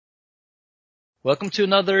Welcome to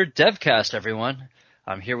another DevCast, everyone.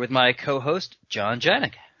 I'm here with my co-host, John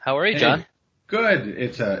Janik. How are you, John? Hey, good.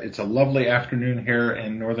 It's a lovely afternoon here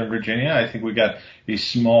in Northern Virginia. I think we got a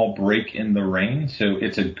small break in the rain, so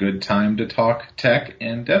it's a good time to talk tech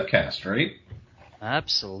and DevCast, right?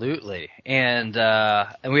 Absolutely. And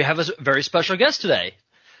we have a very special guest today,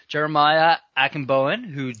 Jeremiah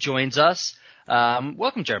Ackenbowen, who joins us.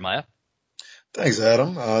 Welcome, Jeremiah. Thanks,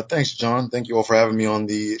 Adam. Thanks, John. Thank you all for having me on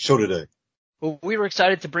the show today. Well, we were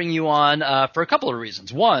excited to bring you on for a couple of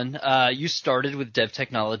reasons. One, you started with Dev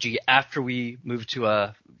Technology after we moved to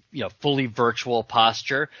a fully virtual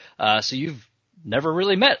posture, so you've never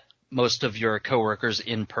really met most of your coworkers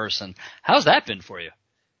in person. How's that been for you?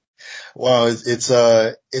 Wow,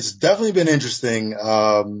 it's definitely been interesting.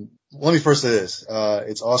 Let me first say this.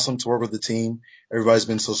 It's awesome to work with the team. Everybody's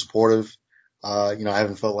been so supportive. I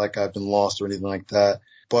haven't felt like I've been lost or anything like that.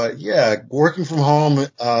 But yeah, working from home,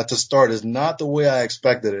 to start is not the way I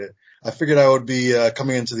expected it. I figured I would be,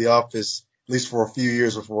 coming into the office at least for a few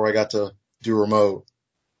years before I got to do remote.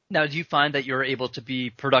 Now, do you find that you're able to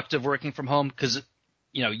be productive working from home? Because,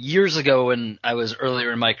 years ago when I was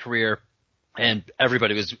earlier in my career and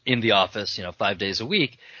everybody was in the office, 5 days a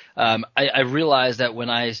week, I realized that when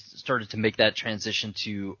I started to make that transition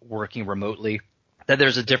to working remotely, that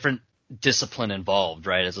there's a different discipline involved,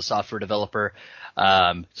 right, as a software developer,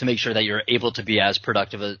 to make sure that you're able to be as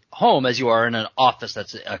productive at home as you are in an office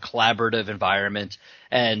that's a collaborative environment.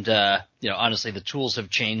 And, honestly, the tools have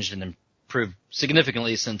changed and improved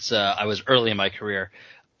significantly since I was early in my career.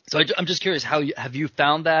 So I'm just curious, have you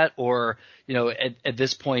found that, or, at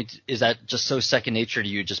this point, is that just so second nature to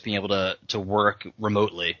you, just being able to work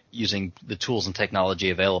remotely using the tools and technology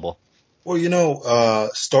available?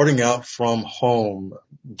 Well, starting out from home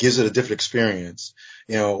gives it a different experience.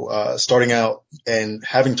 Starting out and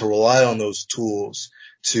having to rely on those tools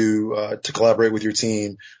to collaborate with your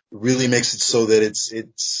team really makes it so that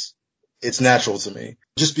it's natural to me.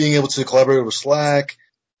 Just being able to collaborate over Slack,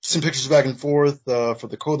 send pictures back and forth, for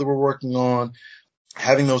the code that we're working on,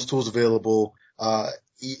 having those tools available,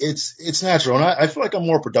 it's natural. And I feel like I'm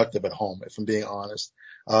more productive at home, if I'm being honest.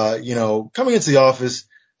 Coming into the office,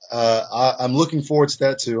 I'm looking forward to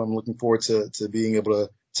that too. I'm looking forward to being able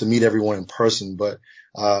to meet everyone in person, but,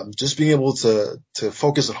 just being able to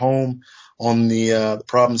focus at home on the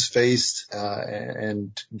problems faced,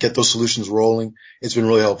 and get those solutions rolling. It's been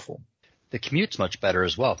really helpful. The commute's much better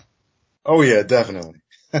as well. Oh yeah, definitely.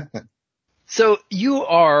 So you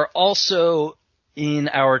are also in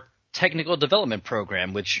our technical development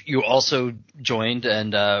program, which you also joined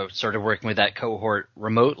and started working with that cohort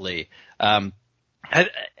remotely.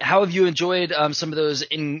 How have you enjoyed some of those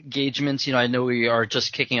engagements? I know we are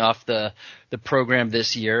just kicking off the program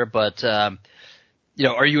this year, but are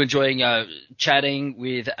you enjoying chatting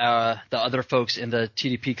with the other folks in the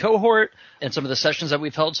TDP cohort and some of the sessions that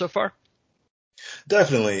we've held so far?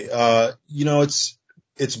 Definitely.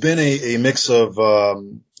 It's been a mix of,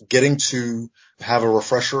 getting to have a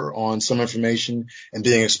refresher on some information and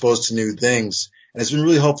being exposed to new things. And it's been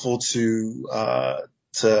really helpful to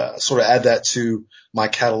sort of add that to my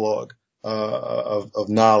catalog, of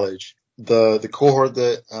knowledge. The cohort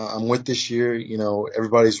that, I'm with this year,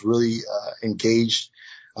 everybody's really, engaged.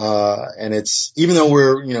 And even though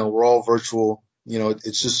we're all virtual,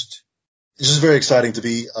 it's just very exciting to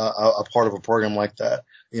be a part of a program like that.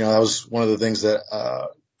 That was one of the things that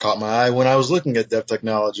caught my eye when I was looking at Dev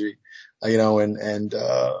Technology. And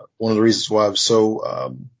one of the reasons why I was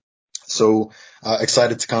so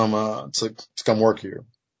excited to come work here.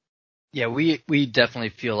 Yeah, we definitely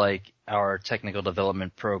feel like our technical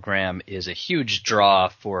development program is a huge draw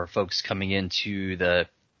for folks coming into the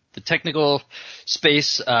technical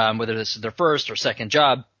space, whether this is their first or second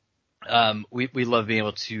job. We love being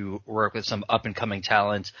able to work with some up and coming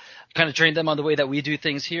talent, kind of train them on the way that we do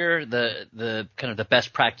things here, the kind of the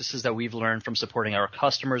best practices that we've learned from supporting our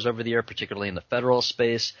customers over the year, particularly in the federal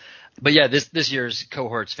space. But yeah, this year's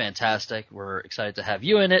cohort's fantastic. We're excited to have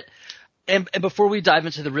you in it. And before we dive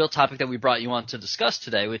into the real topic that we brought you on to discuss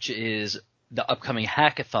today, which is the upcoming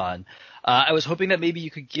hackathon, I was hoping that maybe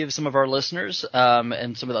you could give some of our listeners,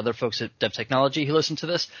 and some of the other folks at Dev Technology who listen to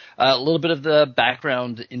this, a little bit of the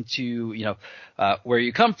background into, where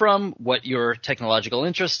you come from, what your technological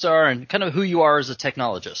interests are, and kind of who you are as a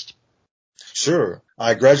technologist. Sure.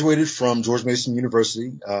 I graduated from George Mason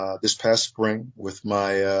University, this past spring with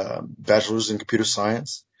my, bachelor's in computer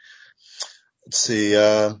science. Let's see,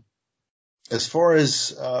 as far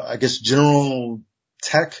as, I guess general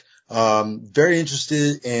tech, very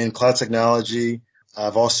interested in cloud technology.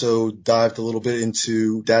 I've also dived a little bit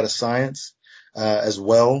into data science, as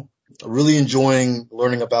well. really enjoying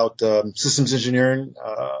learning about systems engineering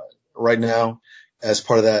right now as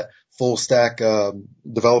part of that full stack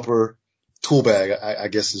developer tool bag, I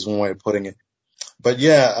guess is one way of putting it. But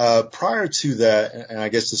yeah, prior to that, and I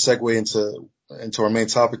guess to segue into our main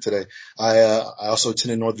topic today, I also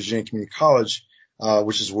attended North Virginia Community College,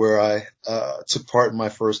 which is where I took part in my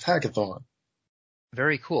first hackathon.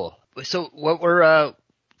 Very cool. So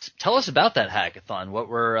tell us about that hackathon. What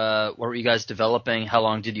were you guys developing? How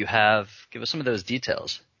long did you have? Give us some of those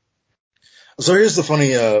details. So here's the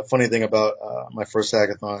funny thing about my first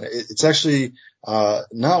hackathon. It's actually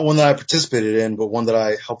not one that I participated in, but one that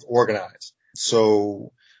I helped organize.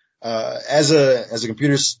 So as a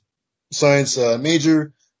computer science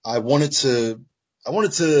major, I wanted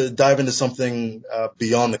to dive into something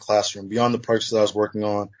beyond the classroom, beyond the projects that I was working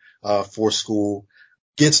on for school,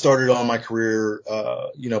 get started on my career,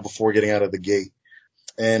 before getting out of the gate.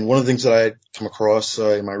 And one of the things that I had come across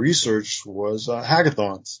in my research was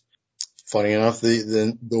hackathons. Funny enough,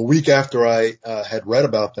 the week after I had read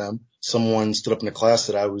about them, someone stood up in the class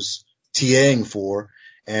that I was TAing for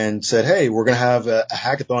and said, "Hey, we're going to have a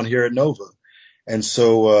hackathon here at Nova." And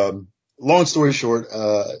so, long story short,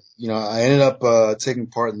 I ended up taking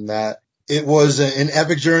part in that. It was an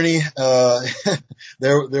epic journey.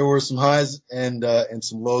 There were some highs and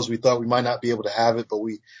some lows. We thought we might not be able to have it, but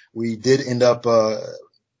we did end up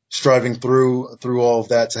striving through all of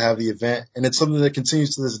that to have the event, and it's something that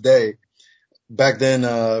continues to this day. Back then,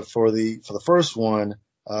 for the first one,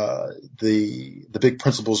 the big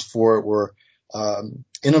principles for it were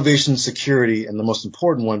innovation, security, and the most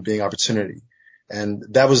important one being opportunity. And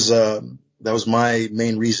that was my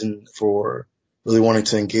main reason for really wanting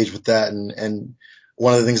to engage with that. And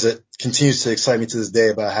one of the things that continues to excite me to this day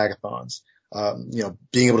about hackathons,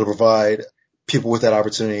 being able to provide people with that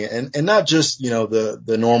opportunity, and not just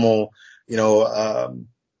the normal I'm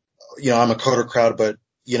a coder crowd, but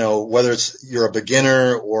whether you're a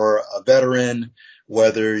beginner or a veteran,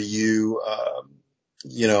 whether you,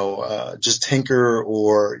 just tinker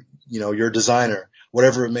or, you're a designer,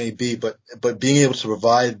 whatever it may be, but being able to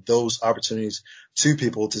provide those opportunities to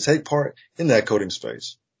people to take part in that coding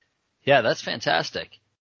space. Yeah, that's fantastic.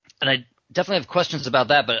 And I definitely have questions about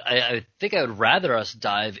that, but I think I would rather us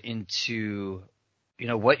dive into,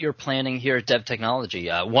 what you're planning here at Dev Technology.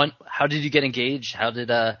 How did you get engaged? How did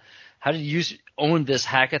you own this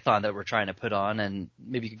hackathon that we're trying to put on? And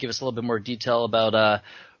maybe you could give us a little bit more detail about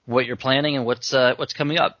what you're planning and what's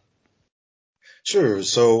coming up. Sure.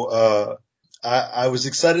 So I was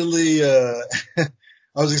excitedly I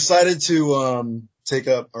was excited to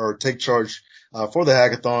take charge for the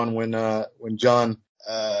hackathon when John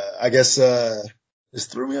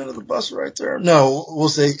just threw me under the bus right there. No, we'll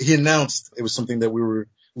say he announced it was something that we were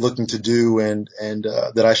looking to do and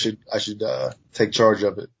that I should take charge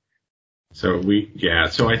of it. So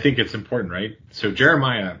I think it's important, right? So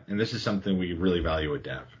Jeremiah, and this is something we really value at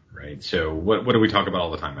Dev, right? So what do we talk about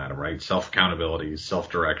all the time, Adam, right? Self-accountability,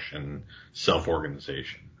 self-direction,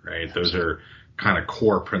 self-organization, right? Those are kind of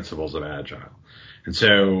core principles of Agile. And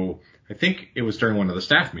so I think it was during one of the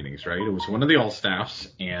staff meetings, right? It was one of the all staffs,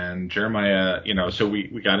 and Jeremiah, so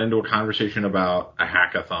we got into a conversation about a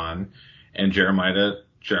hackathon, and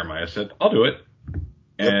Jeremiah said, "I'll do it."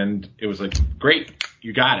 And it was like, "Great,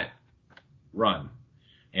 you got it. Run."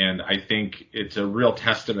 And I think it's a real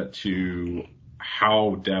testament to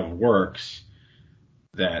how Dev works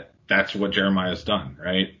that's what Jeremiah's done,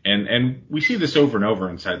 right? And we see this over and over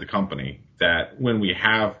inside the company, that when we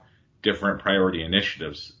have different priority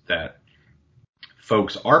initiatives that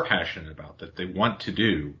folks are passionate about, that they want to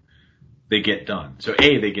do, they get done. So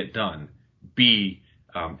A, they get done. B,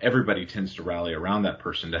 everybody tends to rally around that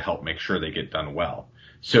person to help make sure they get done well.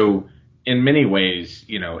 So in many ways,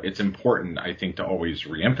 it's important, I think, to always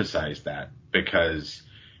reemphasize that, because,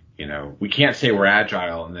 we can't say we're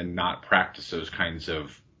agile and then not practice those kinds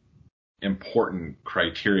of important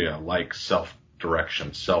criteria like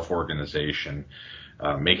self-direction, self-organization,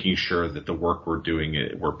 making sure that the work we're doing,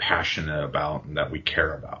 we're passionate about and that we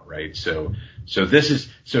care about, right? So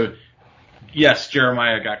yes,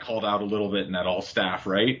 Jeremiah got called out a little bit in that all staff,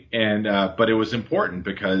 right? And, but it was important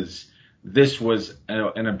because this was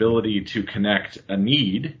an ability to connect a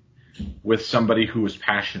need with somebody who was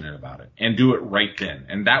passionate about it and do it right then.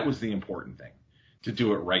 And that was the important thing, to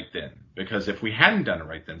do it right then. Because if we hadn't done it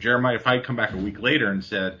right then, Jeremiah, if I had come back a week later and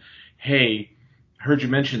said, "Hey, I heard you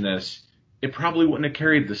mention this," it probably wouldn't have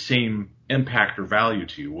carried the same impact or value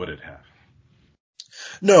to you, would it have?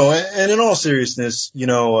 No, and in all seriousness,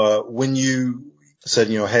 when you said,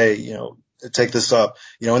 "Hey, take this up,"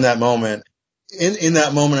 in that moment,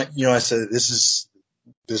 I said,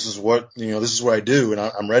 this is what I do, and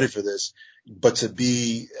I'm ready for this. But to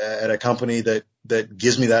be at a company that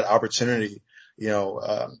gives me that opportunity,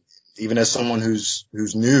 even as someone who's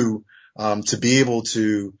new, to be able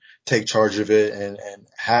to take charge of it and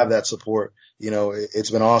have that support,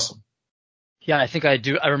 it's been awesome. Yeah, I think I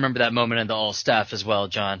do. I remember that moment in the all staff as well,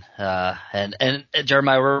 John. And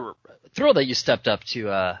Jeremiah, we're thrilled that you stepped up to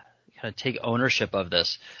kind of take ownership of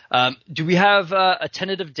this. Do we have a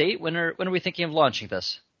tentative date? When are we thinking of launching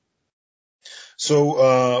this?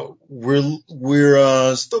 So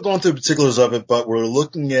we're still going through the particulars of it, but we're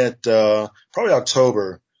looking at probably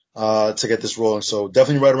October to get this rolling. So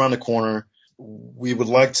definitely right around the corner. We would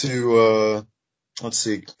like to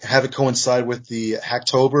have it coincide with the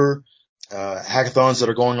Hacktober hackathons that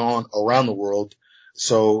are going on around the world.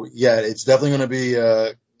 So yeah, it's definitely going to be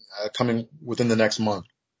coming within the next month.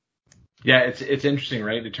 Yeah, it's interesting,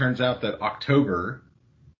 right? It turns out that October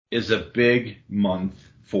is a big month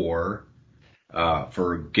for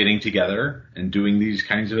getting together and doing these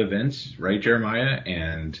kinds of events, right, Jeremiah?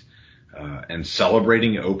 And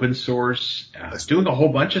celebrating open source, doing a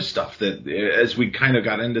whole bunch of stuff that, as we kind of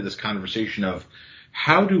got into this conversation of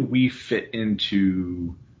how do we fit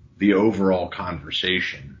into the overall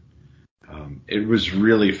conversation, it was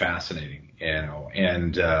really fascinating, and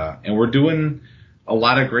we're doing a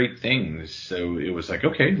lot of great things. So it was like,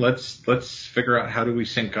 okay, let's figure out how do we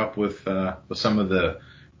sync up with some of the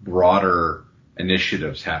broader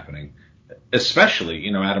initiatives happening, especially,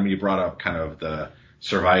 Adam, you brought up kind of the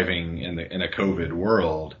surviving in a COVID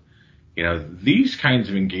world. These kinds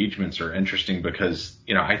of engagements are interesting because,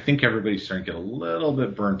 I think everybody's starting to get a little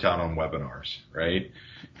bit burnt out on webinars, right?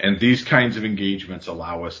 And these kinds of engagements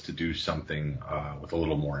allow us to do something with a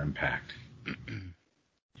little more impact.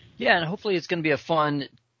 Yeah, and hopefully it's going to be a fun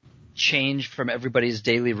change from everybody's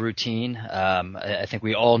daily routine. I think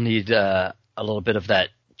we all need a little bit of that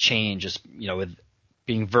change, just, with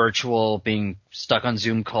being virtual, being stuck on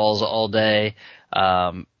Zoom calls all day,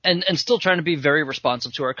 and still trying to be very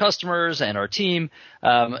responsive to our customers and our team.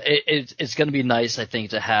 It's going to be nice, I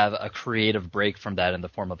think, to have a creative break from that in the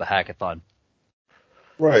form of a hackathon.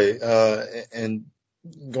 Right. And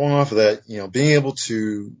going off of that, being able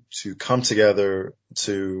to come together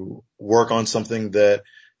to work on something that,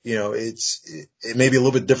 it may be a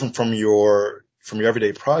little bit different from your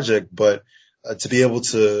everyday project, but to be able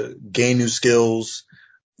to gain new skills,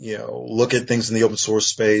 look at things in the open source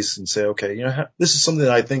space and say, okay, this is something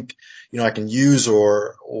that I think, I can use,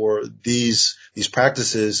 or these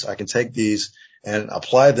practices, I can take these and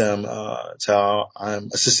apply them to how I'm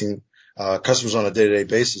assisting customers on a day-to-day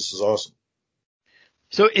basis is awesome.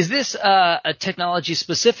 So is this a technology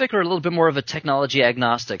specific or a little bit more of a technology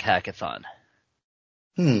agnostic hackathon?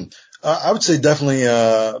 I would say definitely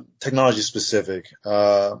technology specific.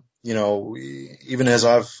 Even as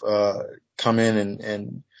I've come in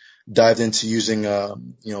and dived into using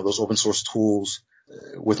those open source tools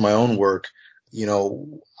with my own work,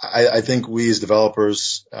 I think we as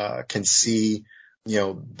developers can see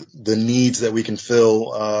the needs that we can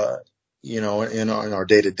fill in our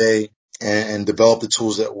day to day, and develop the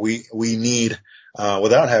tools that we need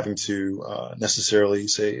without having to necessarily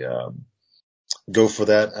say go for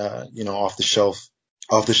that off the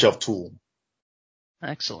shelf tool.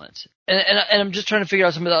 Excellent. And I'm just trying to figure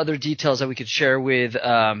out some of the other details that we could share with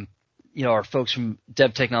our folks from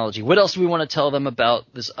Dev Technology. What else do we want to tell them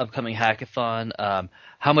about this upcoming hackathon?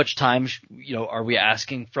 How much time are we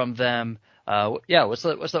asking from them? What's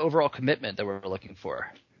the overall commitment that we're looking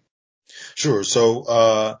for? Sure. So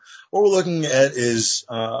what we're looking at is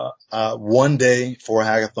 1 day for a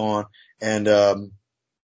hackathon, and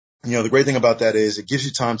the great thing about that is it gives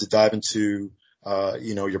you time to dive into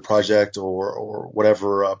your project or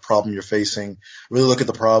whatever problem you're facing. Really look at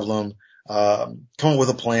the problem, come up with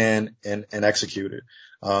a plan, and execute it.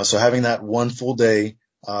 So having that 1 full day,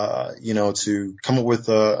 to come up with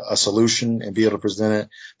a solution and be able to present it,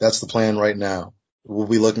 that's the plan right now. We'll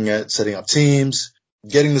be looking at setting up teams,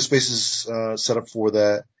 getting the spaces set up for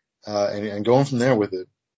that, and going from there with it.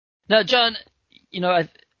 Now, John,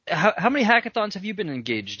 how many hackathons have you been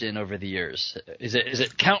engaged in over the years? Is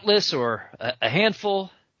it countless or a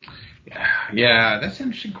handful? Yeah, that's an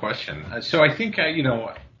interesting question. So I think,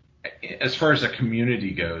 as far as a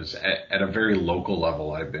community goes, at a very local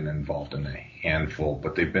level, I've been involved in a handful,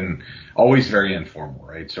 but they've been always very informal,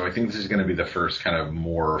 right? So I think this is going to be the first kind of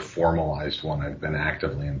more formalized one I've been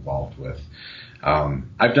actively involved with.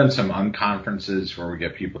 I've done some unconferences where we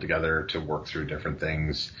get people together to work through different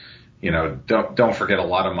things. don't forget a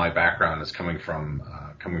lot of my background is coming from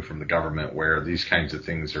the government, where these kinds of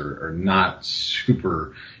things are not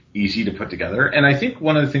super easy to put together. And I think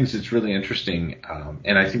one of the things that's really interesting,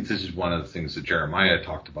 and I think this is one of the things that Jeremiah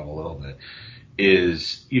talked about a little bit,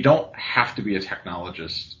 is you don't have to be a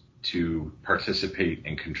technologist to participate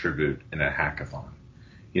and contribute in a hackathon.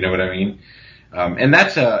 You know what I mean? And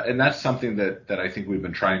that's something that I think we've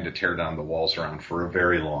been trying to tear down the walls around for a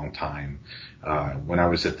very long time. When I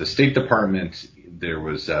was at the State Department, there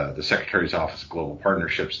was the Secretary's Office of Global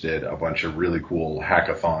Partnerships did a bunch of really cool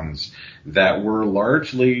hackathons that were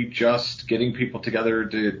largely just getting people together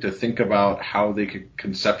to think about how they could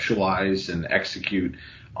conceptualize and execute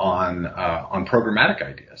on programmatic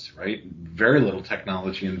ideas, right? Very little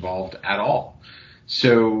technology involved at all.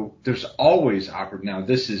 So there's always now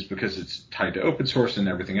this is because it's tied to open source and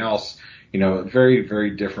everything else, very,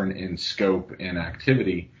 very different in scope and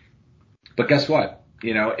activity. But guess what?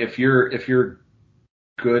 If you're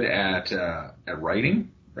good at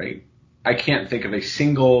writing, right? I can't think of a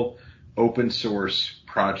single open source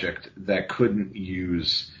project that couldn't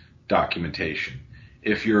use documentation.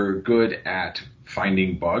 If you're good at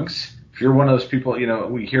finding bugs, if you're one of those people,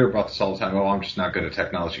 we hear about this all the time. Oh, I'm just not good at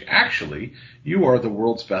technology. Actually, you are the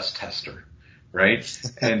world's best tester, right?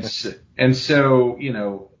 and so,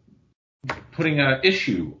 putting an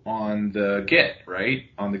issue on the Git, right,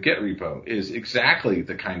 on the Git repo is exactly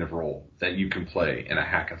the kind of role that you can play in a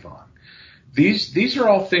hackathon. These are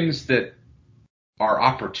all things that are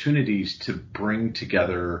opportunities to bring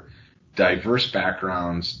together diverse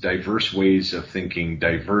backgrounds, diverse ways of thinking,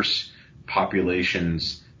 diverse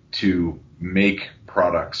populations to make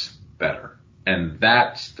products better. And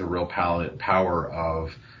that's the real power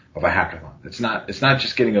of a hackathon. It's not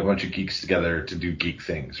just getting a bunch of geeks together to do geek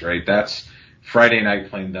things, right? That's Friday night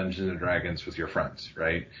playing Dungeons and Dragons with your friends,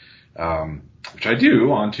 right? Which I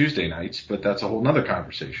do on Tuesday nights, but that's a whole nother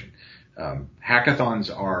conversation.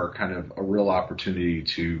 Hackathons are kind of a real opportunity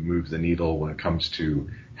to move the needle when it comes to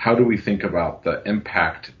how do we think about the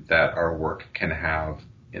impact that our work can have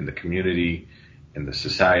in the community, in the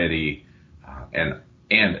society,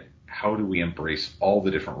 and how do we embrace all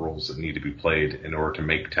the different roles that need to be played in order to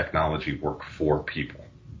make technology work for people?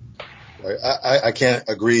 Right. I can't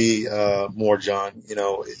agree more, John.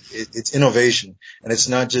 It's innovation, and it's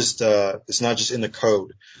not just in the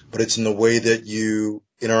code, but it's in the way that you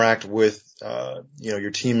interact with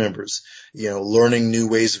your team members. Learning new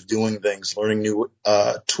ways of doing things, learning new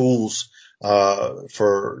tools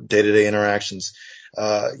for day-to-day interactions.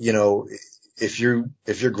 If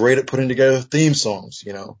you're great at putting together theme songs,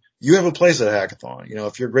 you have a place at a hackathon.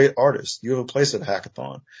 If you're a great artist, you have a place at a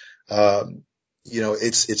hackathon.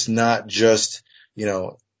 It's not just,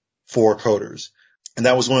 for coders. And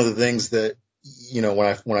that was one of the things that,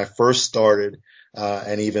 when I first started,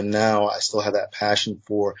 and even now I still have that passion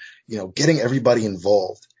for, getting everybody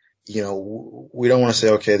involved. We don't want to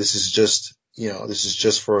say, okay, this is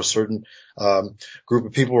just for a certain, group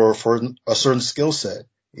of people or for a certain skill set.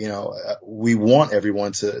 We want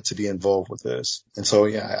everyone to be involved with this. And so,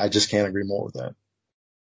 yeah, I just can't agree more with that.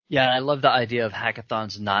 Yeah, I love the idea of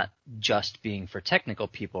hackathons not just being for technical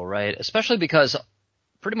people, right? Especially because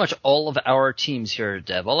pretty much all of our teams here at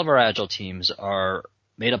Dev, all of our Agile teams are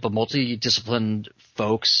made up of multidisciplined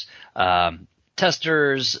folks,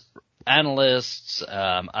 testers, analysts,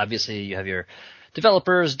 obviously you have your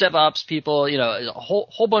developers, DevOps people, a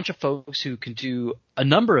whole bunch of folks who can do a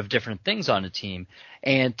number of different things on a team.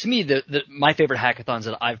 And to me, my favorite hackathons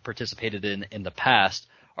that I've participated in the past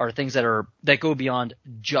are things that go beyond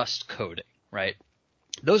just coding, right?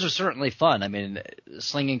 Those are certainly fun. I mean,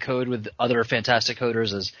 slinging code with other fantastic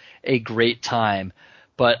coders is a great time,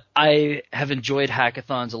 but I have enjoyed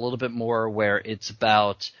hackathons a little bit more where it's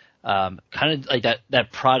about kind of like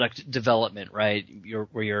that product development, right?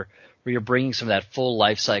 Where you're bringing some of that full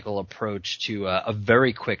life cycle approach to a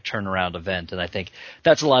very quick turnaround event. And I think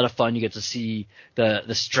that's a lot of fun. You get to see the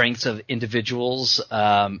strengths of individuals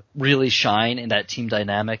really shine in that team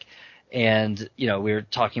dynamic. And, we were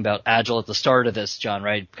talking about Agile at the start of this, John,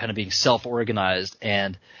 right? Kind of being self-organized.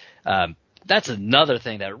 And that's another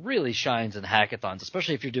thing that really shines in hackathons,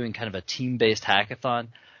 especially if you're doing kind of a team-based hackathon.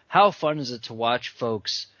 How fun is it to watch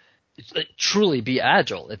folks truly be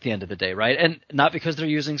agile at the end of the day, right? And not because they're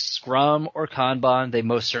using Scrum or Kanban. They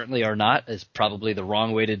most certainly are not. It's probably the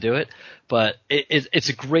wrong way to do it. But it's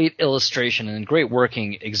a great illustration and a great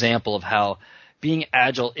working example of how being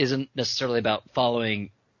agile isn't necessarily about following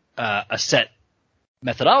a set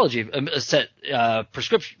methodology, a set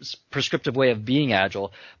prescriptive way of being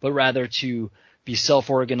agile, but rather to be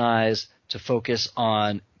self-organized, to focus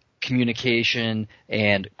on communication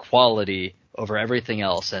and quality over everything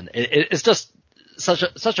else. And it's just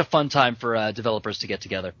such a fun time for developers to get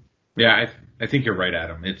together. Yeah, I think you're right,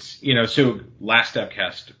 Adam. It's, so last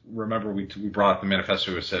Devcast, remember we brought up the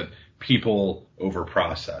manifesto that said people over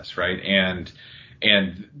process, right? And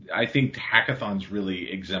I think hackathons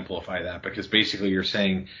really exemplify that, because basically you're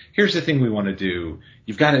saying, here's the thing we want to do.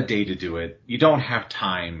 You've got a day to do it. You don't have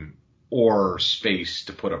time or space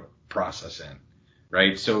to put a process in,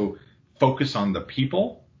 right? So focus on the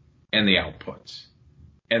people and the outputs.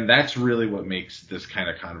 And that's really what makes this kind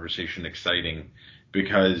of conversation exciting,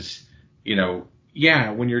 because,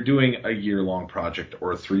 when you're doing a year-long project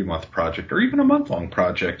or a 3-month project or even a month-long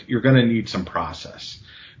project, you're going to need some process.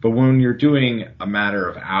 But when you're doing a matter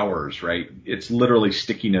of hours, right, it's literally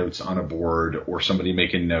sticky notes on a board or somebody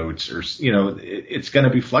making notes, or, it's going to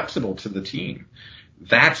be flexible to the team.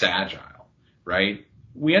 That's agile, right?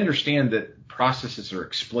 We understand that processes are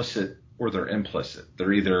explicit or they're implicit.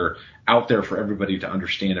 They're either out there for everybody to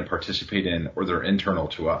understand and participate in, or they're internal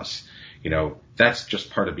to us. That's just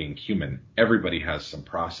part of being human. Everybody has some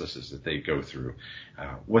processes that they go through.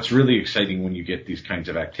 What's really exciting when you get these kinds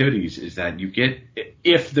of activities is that you get,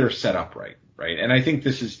 if they're set up right, And I think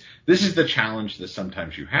this is the challenge that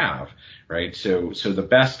sometimes you have, right? So the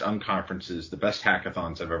best unconferences, the best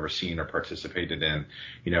hackathons I've ever seen or participated in,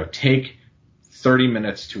 take 30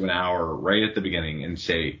 minutes to an hour right at the beginning and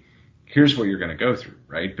say, here's what you're going to go through,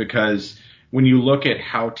 right? Because when you look at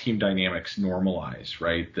how team dynamics normalize,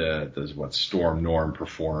 right, the what storm, norm,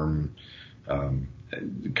 perform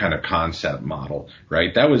kind of concept model,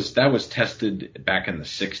 right? That was tested back in the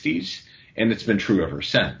 60s, and it's been true ever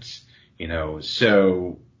since.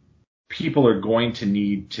 So people are going to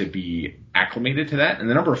need to be acclimated to that, and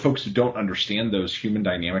the number of folks who don't understand those human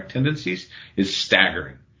dynamic tendencies is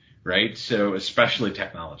staggering, right? So especially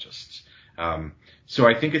technologists. So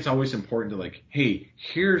I think it's always important to hey,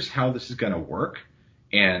 here's how this is going to work.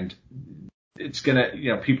 And it's going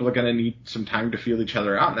to, people are going to need some time to feel each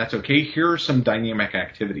other out, and that's okay. Here are some dynamic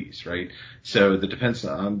activities, right? So the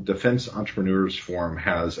Defense Entrepreneurs Forum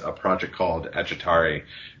has a project called Agitare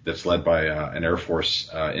that's led by an Air Force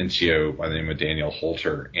NCO by the name of Daniel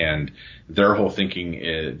Holter. And their whole thinking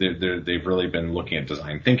is they've really been looking at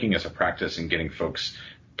design thinking as a practice and getting folks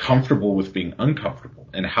comfortable with being uncomfortable,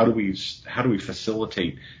 and how do we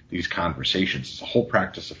facilitate these conversations? It's a whole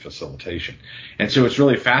practice of facilitation. And so it's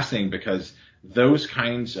really fascinating, because those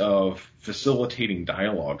kinds of facilitating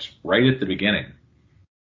dialogues right at the beginning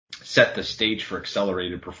set the stage for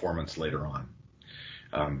accelerated performance later on.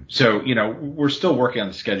 So we're still working on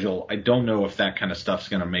the schedule. I don't know if that kind of stuff's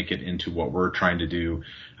going to make it into what we're trying to do.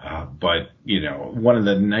 But one of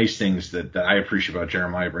the nice things that I appreciate about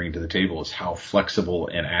Jeremiah bringing to the table is how flexible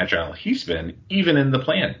and agile he's been, even in the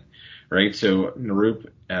plan, right? So Narup,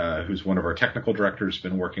 who's one of our technical directors,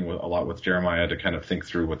 been working a lot with Jeremiah to kind of think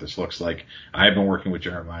through what this looks like. I've been working with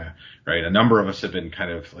Jeremiah, right? A number of us have been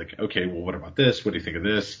kind of okay, well, what about this? What do you think of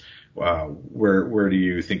this? Where do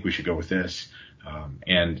you think we should go with this?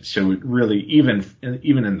 And so it really, even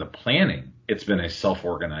in the planning, it's been a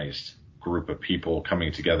self-organized group of people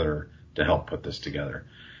coming together to help put this together.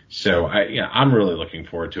 So I'm really looking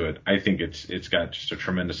forward to it. I think it's got just a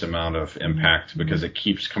tremendous amount of impact, because it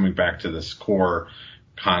keeps coming back to this core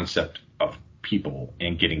concept of people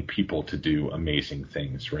and getting people to do amazing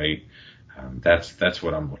things, right? That's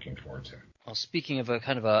what I'm looking forward to. Well, speaking of a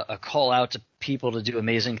kind of a call out to people to do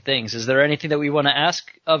amazing things, is there anything that we want to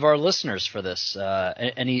ask of our listeners for this?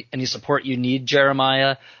 Any support you need,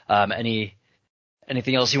 Jeremiah?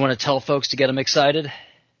 Anything else you want to tell folks to get them excited?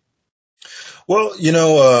 Well,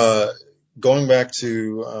 going back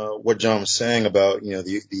to what John was saying about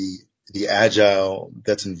the agile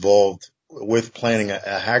that's involved with planning a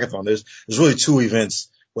hackathon. There's really two events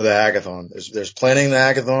with a hackathon. There's planning the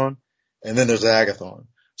hackathon, and then there's the hackathon.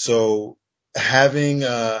 So having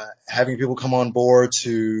people come on board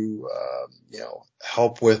to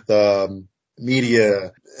help with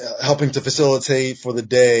media, helping to facilitate for the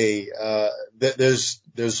day,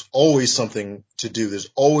 there's always something to do. There's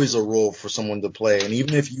always a role for someone to play. And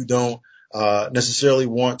even if you don't necessarily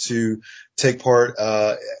want to take part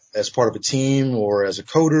as part of a team or as a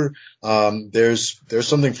coder, there's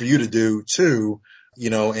something for you to do too,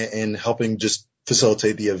 in helping just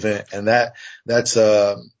facilitate the event. And that's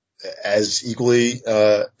as equally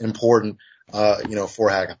important for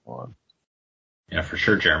hackathon. Yeah, for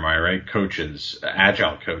sure, Jeremiah, right? Coaches,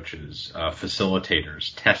 agile coaches,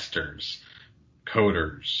 facilitators, testers,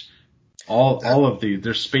 coders, all of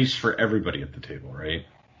there's space for everybody at the table, right?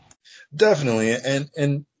 Definitely.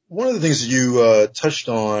 And one of the things you touched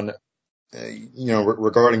on,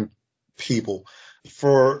 regarding people,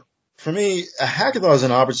 for For me, a hackathon is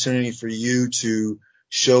an opportunity for you to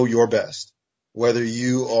show your best, whether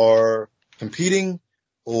you are competing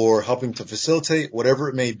or helping to facilitate, whatever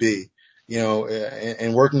it may be.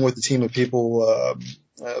 And working with a team of people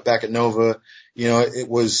back at Nova, it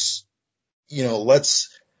was,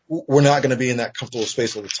 we're not going to be in that comfortable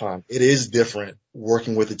space all the time. It is different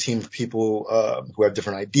working with a team of people who have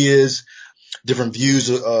different ideas, different views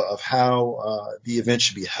of how the event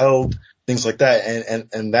should be held, things like that.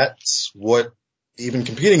 And that's what even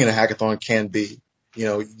competing in a hackathon can be.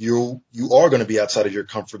 You are going to be outside of your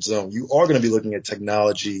comfort zone. You are going to be looking at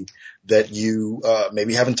technology that you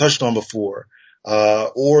maybe haven't touched on before,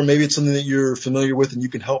 or maybe it's something that you're familiar with and you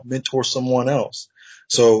can help mentor someone else.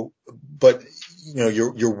 So, but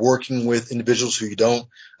you're working with individuals who you don't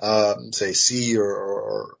say see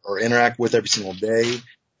or interact with every single day,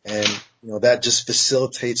 and that just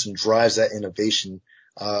facilitates and drives that innovation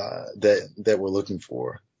that we're looking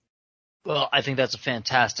for. Well, I think that's a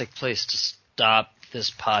fantastic place to stop this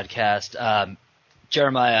podcast.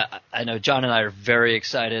 Jeremiah, I know John and I are very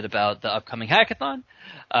excited about the upcoming hackathon.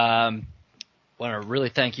 Want to really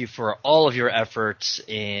thank you for all of your efforts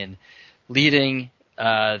in leading,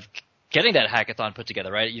 getting that hackathon put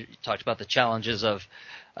together, right? You talked about the challenges of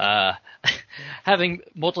having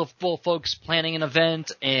multiple folks planning an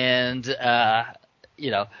event and,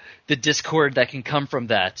 the discord that can come from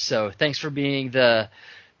that. So thanks for being the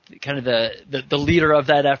leader of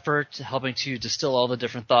that effort, helping to distill all the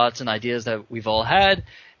different thoughts and ideas that we've all had,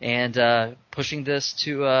 and pushing this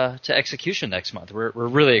to execution next month. We're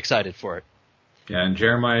really excited for it. Yeah, and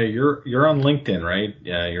Jeremiah, you're on LinkedIn, right?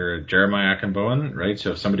 Yeah, you're Jeremiah Akinbowen, right?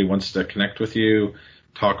 So if somebody wants to connect with you,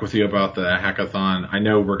 talk with you about the hackathon, I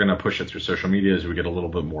know we're going to push it through social media as we get a little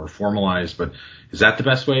bit more formalized, but is that the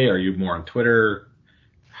best way? Are you more on Twitter?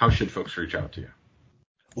 How should folks reach out to you?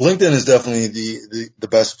 LinkedIn is definitely the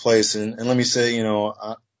best place. And let me say,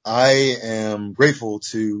 I am grateful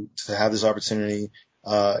to have this opportunity.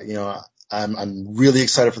 I'm really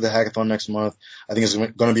excited for the hackathon next month. I think it's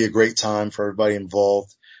going to be a great time for everybody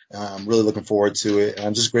involved. I'm really looking forward to it. And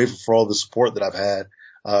I'm just grateful for all the support that I've had,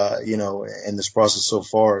 in this process so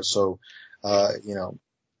far. So,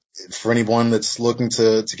 for anyone that's looking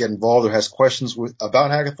to get involved or has questions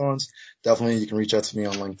about hackathons, definitely you can reach out to me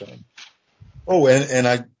on LinkedIn. Oh, and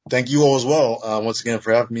I thank you all as well, once again,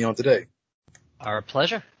 for having me on today. Our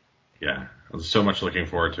pleasure. Yeah, I was so much looking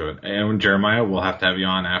forward to it. And Jeremiah, we'll have to have you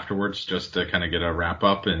on afterwards just to kind of get a wrap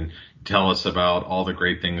up and tell us about all the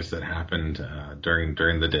great things that happened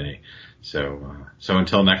during the day. So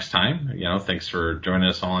until next time, thanks for joining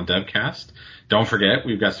us all on DevCast. Don't forget,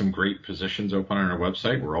 we've got some great positions open on our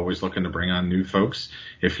website. We're always looking to bring on new folks.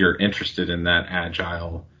 If you're interested in that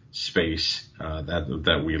agile space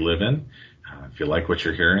that we live in, if you like what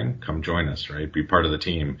you're hearing, come join us, right? Be part of the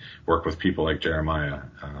team, work with people like Jeremiah,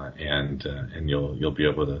 and you'll be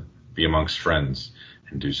able to be amongst friends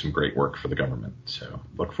and do some great work for the government. So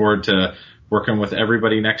look forward to working with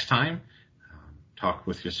everybody next time. Talk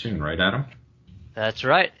with you soon, right, Adam? That's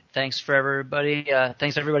right. Thanks for everybody.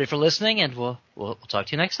 Thanks everybody for listening, and we'll talk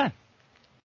to you next time.